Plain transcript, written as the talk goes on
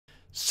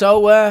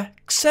So,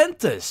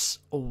 Xanthus,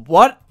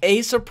 what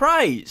a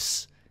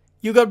surprise!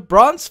 You got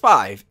Bronze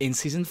 5 in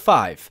Season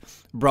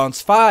 5,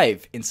 Bronze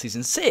 5 in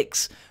Season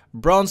 6,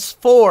 Bronze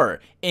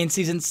 4 in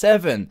Season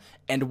 7,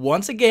 and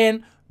once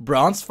again,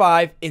 Bronze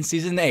 5 in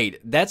Season 8.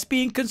 That's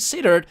being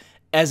considered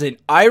as an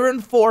Iron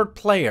 4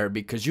 player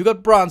because you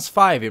got Bronze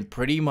 5 in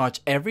pretty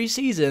much every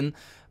season.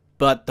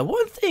 But the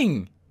one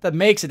thing that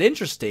makes it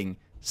interesting,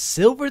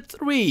 Silver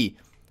 3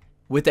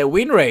 with a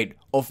win rate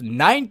of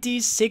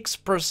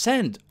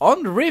 96%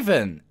 on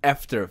Riven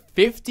after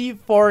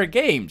 54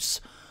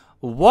 games.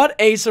 What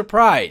a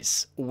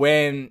surprise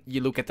when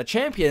you look at the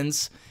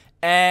champions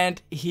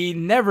and he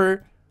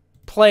never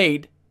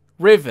played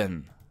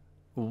Riven.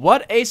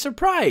 What a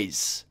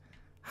surprise!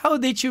 How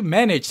did you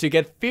manage to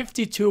get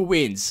 52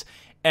 wins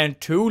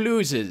and 2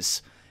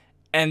 loses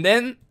and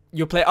then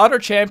you play other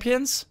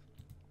champions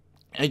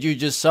and you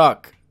just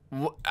suck?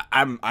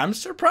 I'm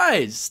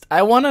surprised.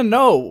 I want to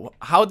know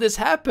how this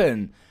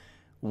happened.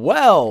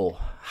 Well,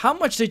 how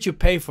much did you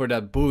pay for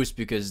that boost?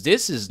 Because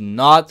this is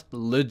not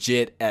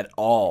legit at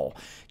all.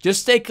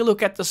 Just take a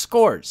look at the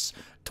scores.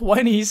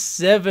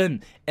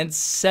 27 and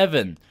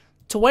 7,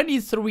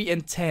 23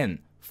 and 10,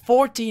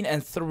 14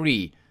 and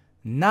 3,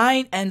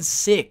 9 and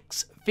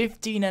 6,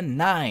 15 and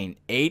 9,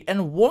 8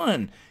 and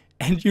 1,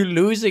 and you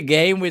lose a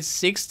game with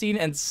 16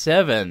 and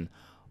 7.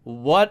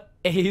 What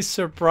a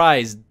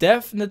surprise.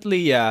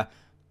 Definitely,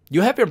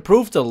 you have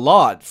improved a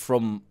lot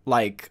from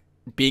like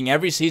being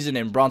every season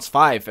in Bronze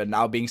 5 and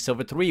now being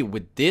Silver 3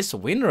 with this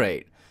win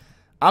rate.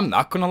 I'm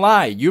not gonna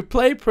lie, you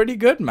play pretty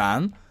good,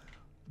 man.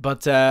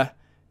 But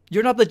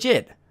you're not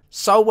legit.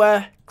 So,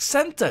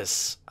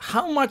 Xanthus,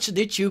 how much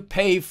did you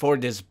pay for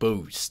this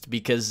boost?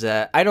 Because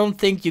I don't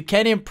think you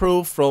can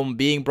improve from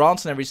being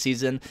Bronze in every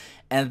season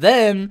and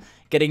then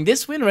getting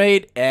this win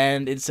rate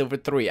and in Silver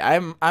 3.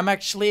 I'm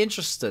actually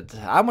interested.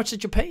 How much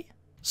did you pay?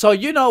 So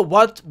you know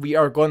what we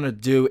are going to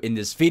do in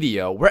this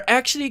video. We're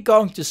actually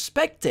going to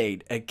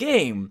spectate a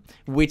game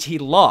which he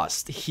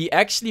lost. He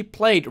actually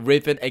played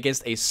Riven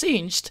against a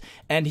Singed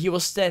and he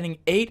was standing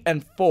 8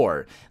 and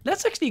 4.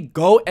 Let's actually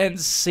go and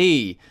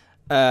see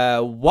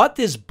what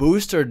this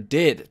booster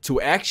did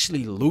to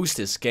actually lose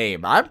this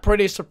game. I'm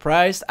pretty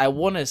surprised. I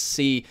want to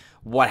see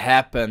what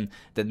happened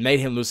that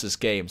made him lose this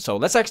game. So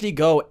let's actually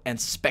go and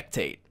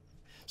spectate.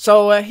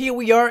 So here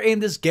we are in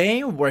this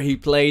game where he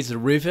plays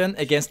Riven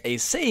against a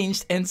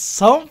Singed, and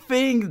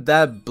something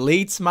that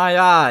bleeds my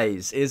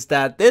eyes is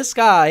that this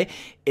guy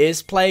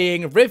is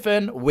playing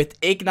Riven with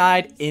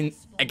Ignite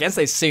against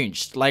a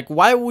Singed. Like,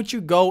 why would you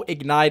go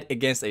Ignite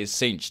against a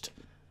Singed?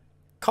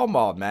 Come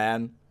on,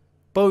 man.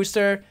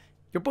 Booster,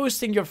 you're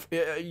boosting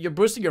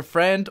your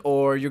friend,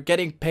 or you're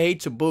getting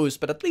paid to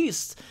boost, but at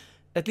least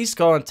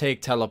go and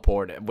take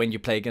teleport when you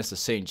play against a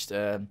Singed.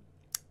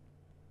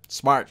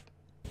 Smart.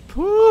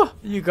 Whew,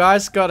 you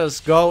guys gotta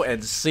go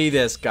and see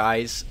this,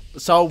 guys.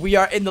 So we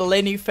are in the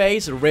laning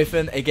phase,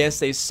 Riven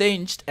against a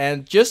Singed,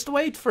 and just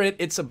wait for it,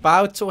 it's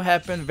about to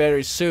happen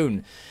very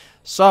soon.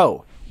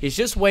 So he's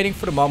just waiting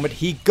for the moment.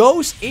 He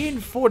goes in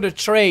for the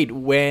trade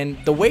when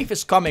the wave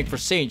is coming for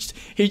Singed.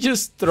 He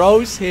just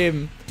throws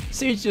him,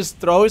 Singed just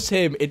throws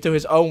him into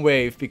his own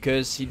wave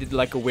because he did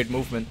like a weird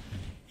movement.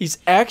 He's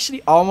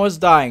actually almost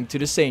dying to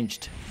the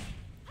Singed.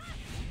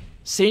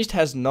 Singed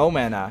has no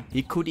mana.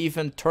 He could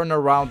even turn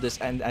around this,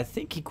 and I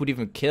think he could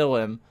even kill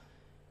him.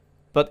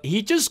 But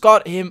he just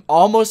got him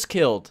almost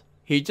killed.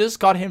 He just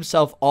got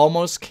himself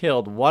almost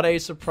killed. What a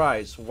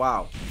surprise.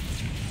 Wow.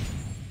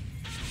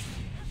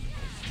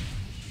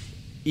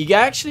 He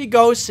actually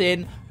goes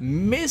in,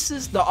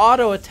 misses the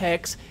auto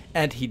attacks,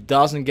 and he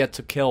doesn't get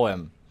to kill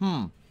him.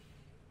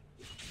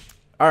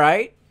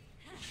 Alright.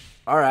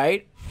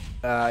 Alright.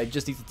 I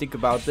just need to think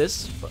about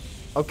this.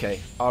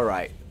 Okay,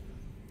 alright.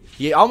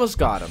 He almost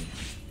got him.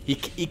 He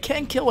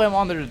can kill him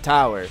under the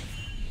tower.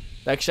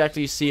 Let's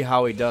actually see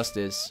how he does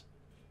this.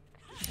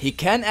 He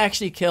can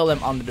actually kill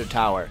him under the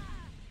tower.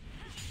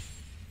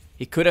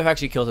 He could have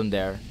actually killed him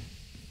there.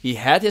 He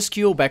had his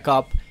Q back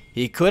up.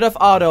 He could have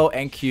auto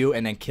and Q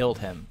and then killed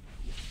him.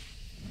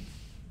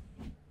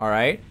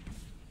 Alright.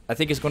 I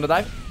think he's gonna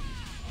die.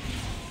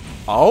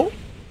 Oh?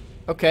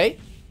 Okay.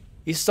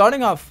 He's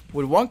starting off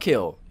with 1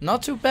 kill.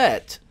 Not too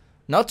bad.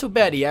 Not too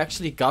bad. He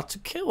actually got to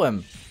kill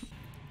him.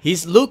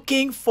 He's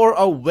looking for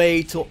a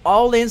way to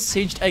all-in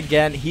Singed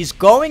again. He's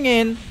going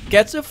in,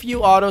 gets a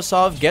few autos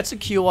off, gets a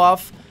Q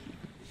off.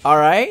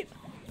 Alright.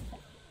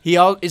 He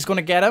is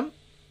gonna get him.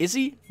 Is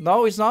he?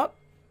 No, he's not.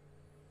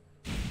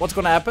 What's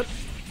gonna happen?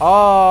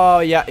 Oh,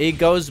 yeah, he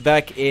goes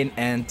back in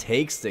and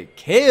takes the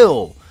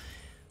kill.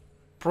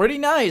 Pretty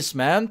nice,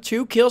 man.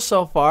 2 kills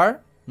so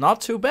far. Not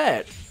too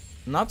bad.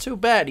 Not too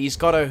bad. He's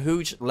got a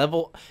huge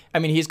level. I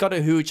mean, he's got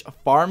a huge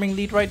farming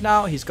lead right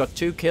now. He's got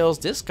 2 kills.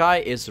 This guy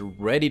is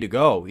ready to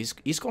go. He's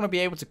going to be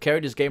able to carry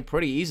this game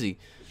pretty easy.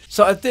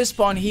 So at this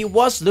point, he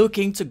was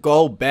looking to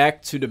go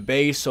back to the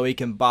base so he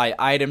can buy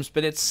items.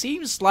 But it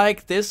seems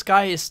like this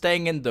guy is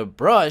staying in the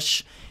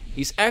brush.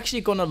 He's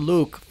actually going to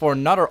look for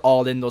another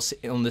all-in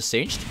on the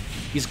Singed.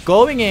 He's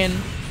going in,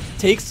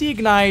 takes the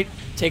Ignite,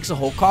 takes a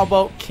whole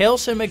combo,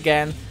 kills him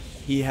again.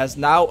 He has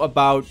now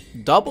about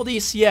double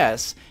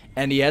DCS,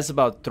 and he has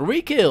about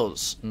 3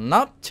 kills.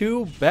 Not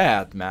too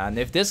bad, man.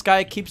 If this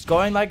guy keeps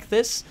going like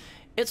this,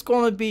 it's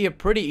gonna be a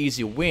pretty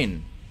easy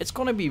win. It's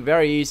gonna be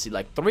very easy,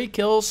 like 3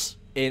 kills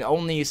in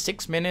only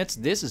 6 minutes.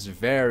 This is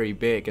very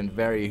big and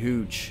very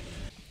huge.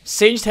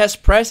 Singed has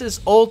pressed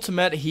his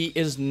ultimate. He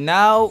is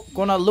now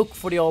gonna look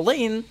for the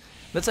all-in.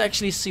 Let's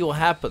actually see what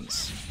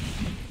happens.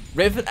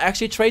 Riven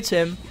actually trades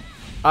him.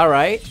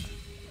 Alright.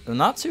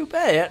 Not too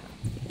bad.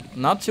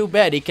 Not too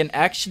bad. He can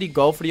actually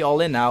go for the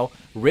all-in now.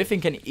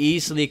 Riven can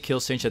easily kill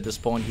Singed at this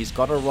point. He's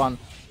gotta run.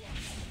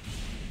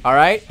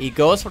 Alright. He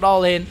goes for the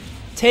all-in.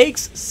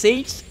 Takes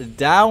Singed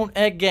down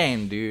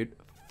again, dude.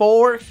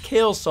 4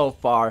 kills so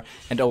far.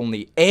 And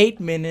only 8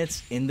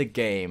 minutes in the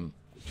game.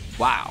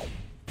 Wow.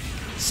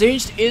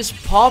 Singed is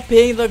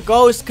popping the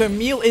ghost.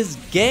 Camille is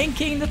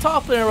ganking the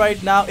top lane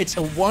right now. It's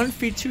a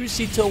 1v2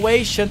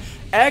 situation.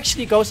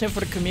 Actually goes in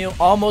for the Camille.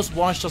 Almost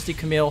one-shots the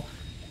Camille.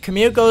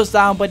 Camille goes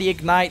down by the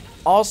ignite.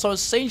 Also,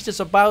 Singed is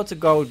about to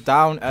go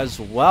down as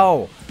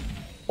well.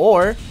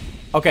 Or,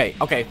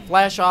 okay,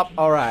 flash up.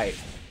 Alright.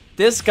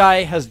 This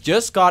guy has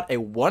just got a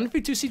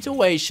 1v2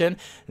 situation.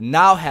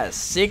 Now has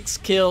 6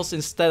 kills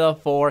instead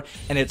of 4.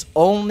 And it's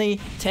only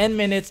 10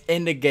 minutes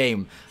in the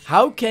game.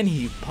 How can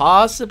he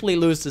possibly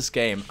lose this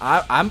game?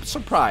 I'm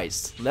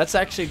surprised. Let's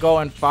actually go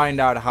and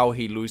find out how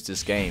he loses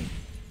this game.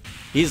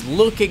 He's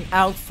looking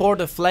out for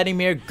the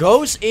Vladimir.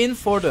 Goes in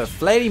for the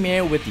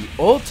Vladimir with the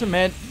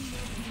ultimate.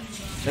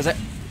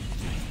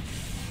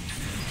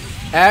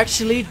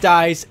 Actually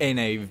dies in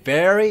a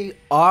very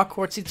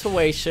awkward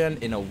situation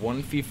in a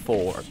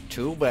 1v4.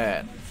 Too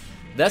bad.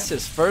 That's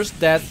his first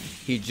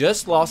death. He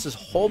just lost his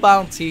whole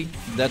bounty.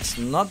 That's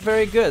not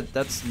very good.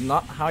 That's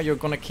not how you're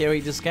gonna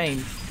carry this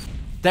game.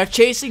 They're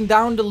chasing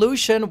down the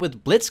Lucian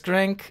with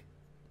Blitzcrank.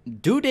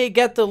 Do they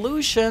get the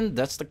Lucian?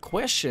 That's the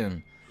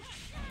question.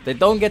 They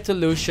don't get to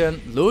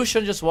Lucian.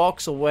 Lucian just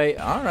walks away.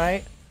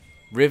 Alright.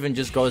 Riven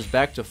just goes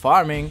back to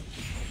farming.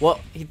 Well,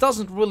 he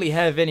doesn't really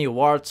have any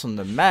wards on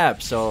the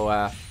map, so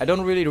I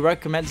don't really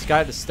recommend this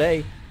guy to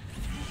stay.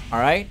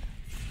 Alright.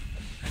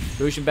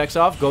 Lucian backs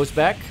off, goes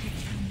back.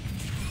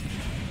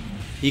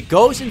 He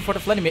goes in for the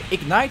Vladimir,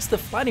 ignites the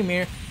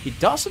Vladimir. He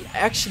doesn't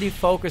actually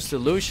focus the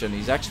Lucian.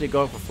 He's actually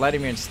going for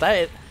Vladimir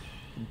instead.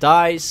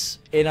 Dies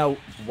in a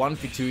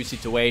 1v2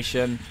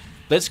 situation.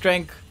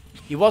 Blitzcrank,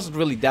 he wasn't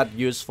really that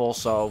useful,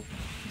 so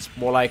it's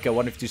more like a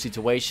 1v2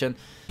 situation.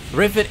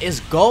 Riven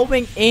is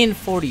going in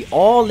for the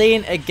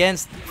all-in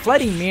against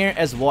Vladimir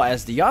as well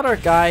as the other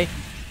guy.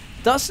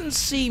 Doesn't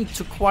seem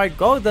to quite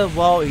go that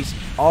well. He's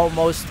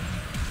almost...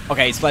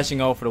 Okay, he's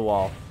flashing over the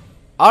wall.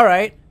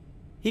 Alright.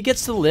 He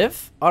gets to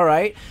live.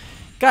 Alright.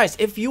 Guys,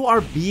 if you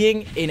are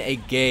being in a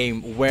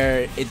game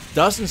where it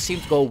doesn't seem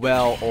to go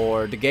well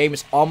or the game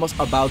is almost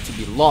about to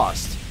be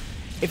lost,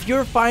 if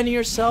you're finding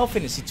yourself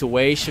in a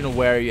situation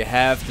where you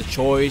have the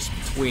choice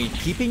between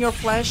keeping your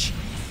flash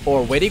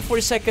or waiting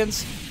 40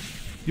 seconds,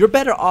 you're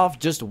better off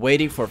just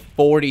waiting for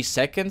 40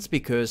 seconds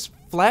because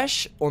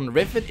flash on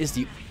Riven is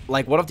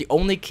one of the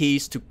only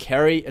keys to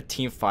carry a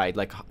team fight.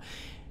 Like,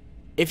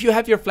 if you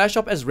have your flash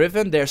up as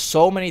Riven, there's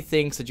so many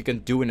things that you can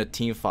do in a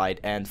team fight,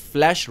 and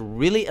flash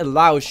really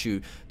allows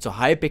you to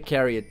hyper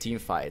carry a team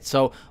fight.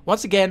 So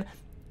once again,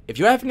 if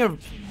you're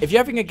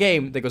having a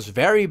game that goes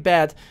very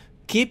bad,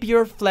 keep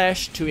your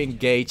flash to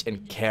engage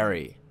and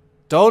carry.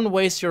 Don't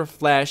waste your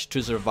flash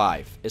to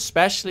survive,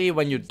 especially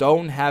when you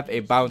don't have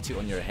a bounty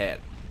on your head.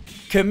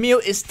 Camille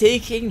is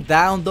taking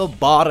down the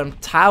bottom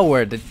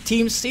tower. The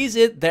team sees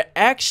it. They're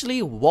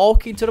actually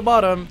walking to the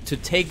bottom to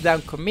take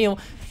down Camille.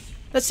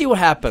 Let's see what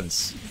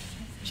happens.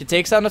 She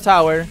takes down the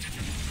tower.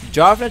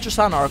 Jarvan and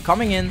Tristana are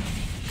coming in.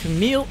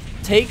 Camille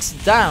takes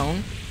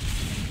down...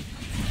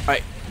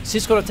 Alright,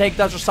 she's gonna take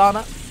down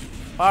Tristana.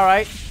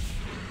 Alright.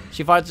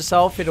 She finds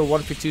herself in a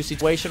 1v2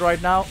 situation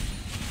right now.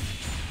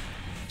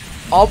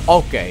 Oh,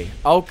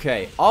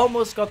 okay.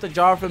 Almost got the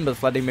Jarvan, but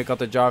Vladimir got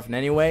the Jarvan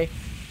anyway.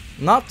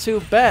 Not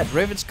too bad.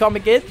 Riven's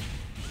coming in.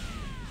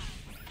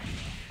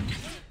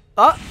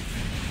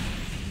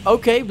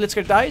 Okay,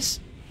 Blitzcrank dies.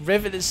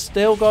 Riven is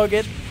still going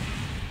in.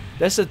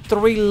 There's a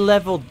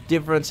 3-level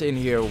difference in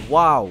here.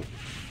 Wow.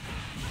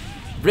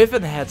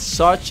 Riven had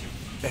such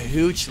a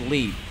huge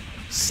lead.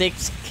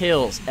 6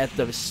 kills at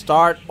the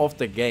start of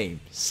the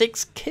game.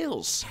 6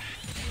 kills.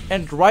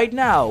 And right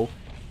now,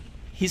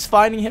 he's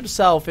finding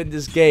himself in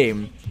this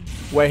game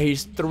where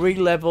he's 3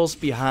 levels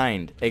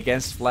behind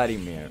against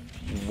Vladimir.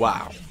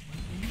 Wow.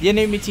 The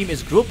enemy team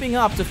is grouping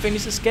up to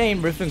finish this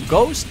game. Riven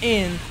goes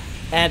in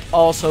and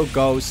also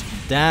goes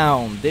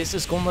down. This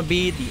is gonna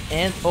be the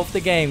end of the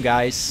game,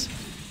 guys.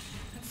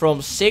 From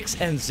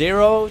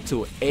 6-0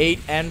 to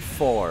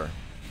 8-4.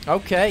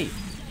 Okay.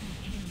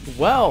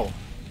 Well,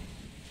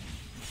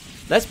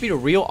 let's be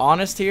real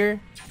honest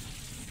here.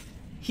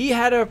 He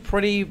had a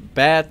pretty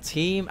bad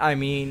team. I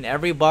mean,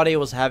 everybody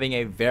was having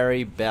a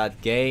very bad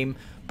game.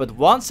 But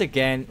once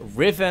again,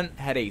 Riven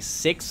had a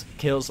 6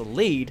 kills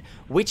lead,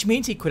 which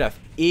means he could have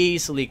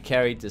easily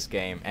carried this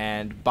game.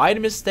 And by the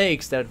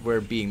mistakes that were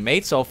being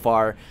made so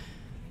far,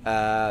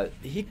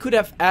 he could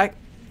have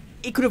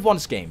he could have won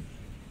this game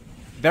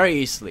very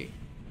easily.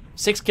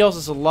 6 kills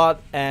is a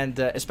lot, and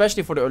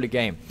especially for the early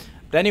game.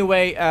 But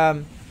anyway,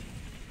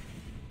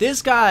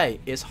 this guy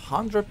is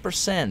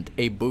 100%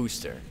 a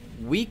booster.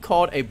 We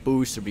call it a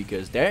booster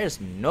because there is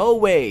no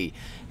way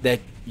that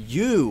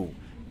you,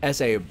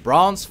 as a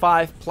Bronze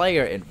 5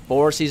 player in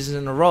 4 seasons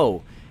in a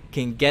row,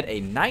 can get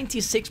a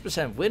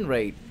 96% win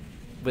rate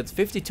with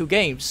 52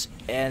 games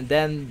and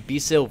then be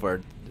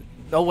silver.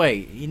 No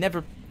way.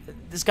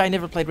 This guy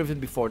never played Riven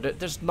before.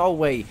 There's no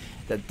way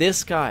that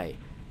this guy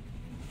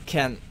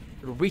can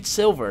reach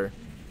silver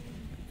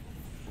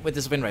with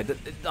this win rate.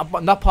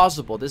 Not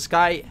possible. This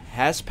guy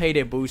has paid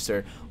a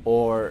booster,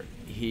 or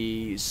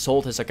he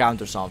sold his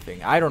account or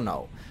something. I don't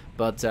know.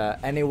 But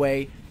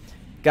anyway,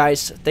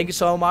 guys, thank you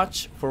so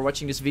much for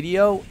watching this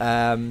video.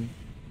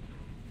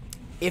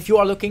 If you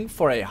are looking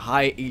for a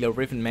high elo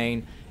Riven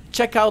main,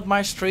 check out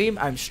my stream.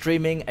 I'm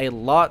streaming a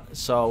lot,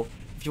 so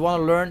if you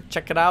want to learn,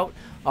 check it out.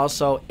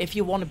 Also, if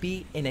you want to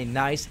be in a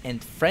nice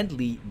and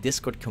friendly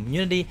Discord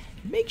community,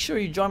 make sure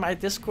you join my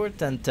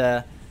Discord, and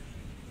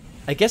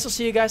I guess I'll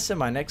see you guys in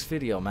my next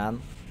video,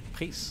 man.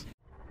 Peace.